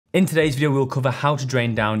In today's video, we'll cover how to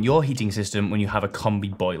drain down your heating system when you have a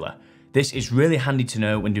Combi boiler. This is really handy to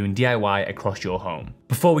know when doing DIY across your home.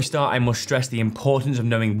 Before we start, I must stress the importance of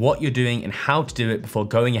knowing what you're doing and how to do it before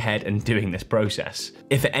going ahead and doing this process.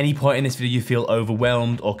 If at any point in this video you feel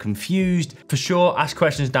overwhelmed or confused, for sure ask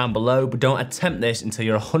questions down below, but don't attempt this until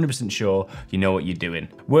you're 100% sure you know what you're doing.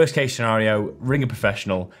 Worst case scenario, ring a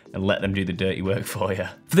professional and let them do the dirty work for you.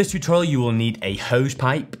 For this tutorial, you will need a hose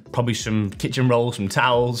pipe, probably some kitchen rolls, some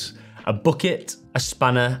towels, a bucket, a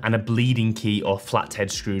spanner, and a bleeding key or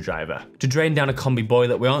flathead screwdriver. To drain down a Combi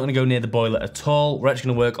boiler, we aren't going to go near the boiler at all. We're actually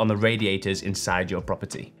going to work on the radiators inside your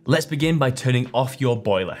property. Let's begin by turning off your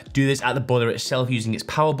boiler. Do this at the boiler itself using its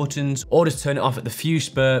power buttons, or just turn it off at the fuse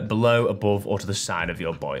spur below, above, or to the side of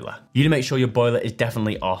your boiler. You need to make sure your boiler is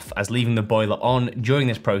definitely off, as leaving the boiler on during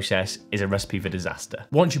this process is a recipe for disaster.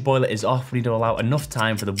 Once your boiler is off, we need to allow enough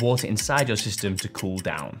time for the water inside your system to cool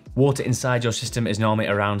down. Water inside your system is normally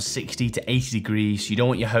around 60 to 80 degrees. So you don't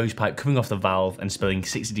want your hose pipe coming off the valve and spilling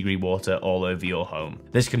 60-degree water all over your home.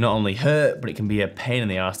 This can not only hurt, but it can be a pain in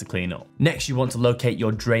the arse to clean up. Next, you want to locate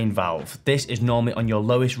your drain valve. This is normally on your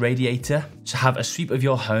lowest radiator. So have a sweep of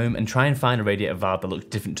your home and try and find a radiator valve that looks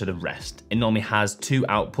different to the rest. It normally has two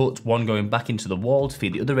outputs, one going back into the wall to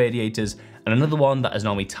feed the other radiators, and another one that is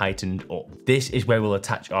normally tightened up. This is where we'll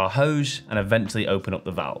attach our hose and eventually open up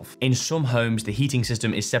the valve. In some homes, the heating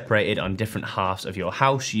system is separated on different halves of your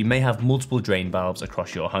house, so you may have multiple drain valves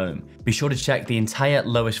across your home. Be sure to check the entire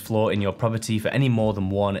lowest floor in your property for any more than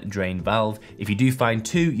one drain valve. If you do find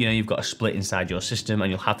two, you know you've got a split inside your system and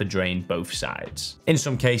you'll have to drain both sides. In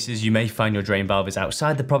some cases, you may find your drain valve is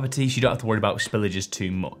outside the property, so you don't have to worry about spillages too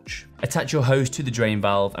much. Attach your hose to the drain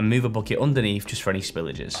valve and move a bucket underneath just for any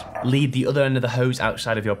spillages. Lead the other end of the hose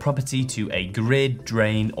outside of your property to a grid,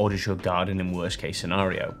 drain, or just your garden in worst case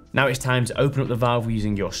scenario. Now it's time to open up the valve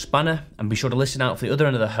using your spanner, and be sure to listen out for the other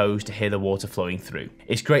end of the hose to hear the water flowing through.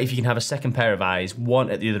 It's great if you can have a second pair of eyes, one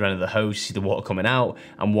at the other end of the hose to see the water coming out,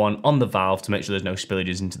 and one on the valve to make sure there's no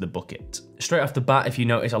spillages into the bucket. Straight off the bat, if you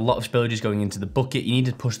notice a lot of spillages going into the bucket, you need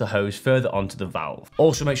to push the hose further onto the valve.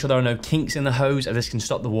 Also make sure there are no kinks in the hose, as this can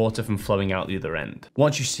stop the water from flowing out the other end.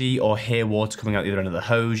 Once you see or hear water coming out the other end of the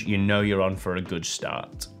hose, you know you're on for a good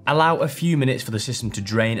start. Allow a few minutes for the system to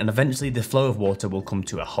drain, and eventually the flow of water will come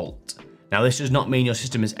to a halt. Now this does not mean your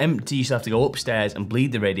system is empty, you still have to go upstairs and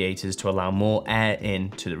bleed the radiators to allow more air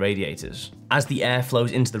into the radiators. As the air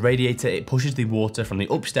flows into the radiator, it pushes the water from the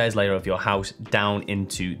upstairs layer of your house down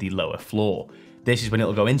into the lower floor. This is when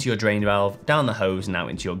it'll go into your drain valve, down the hose, and out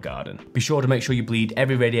into your garden. Be sure to make sure you bleed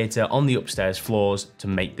every radiator on the upstairs floors to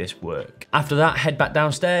make this work. After that, head back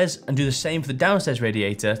downstairs and do the same for the downstairs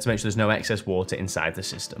radiator to make sure there's no excess water inside the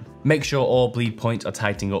system. Make sure all bleed points are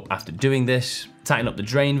tightening up after doing this. Tighten up the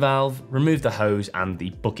drain valve, remove the hose and the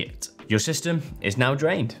bucket. Your system is now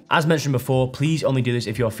drained. As mentioned before, please only do this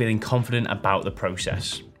if you're feeling confident about the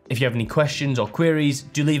process. If you have any questions or queries,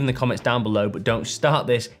 do leave in the comments down below, but don't start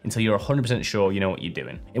this until you're 100% sure you know what you're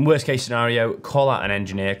doing. In worst case scenario, call out an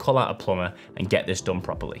engineer, call out a plumber, and get this done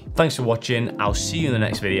properly. Thanks for watching. I'll see you in the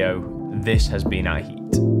next video. This has been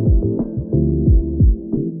iHeat.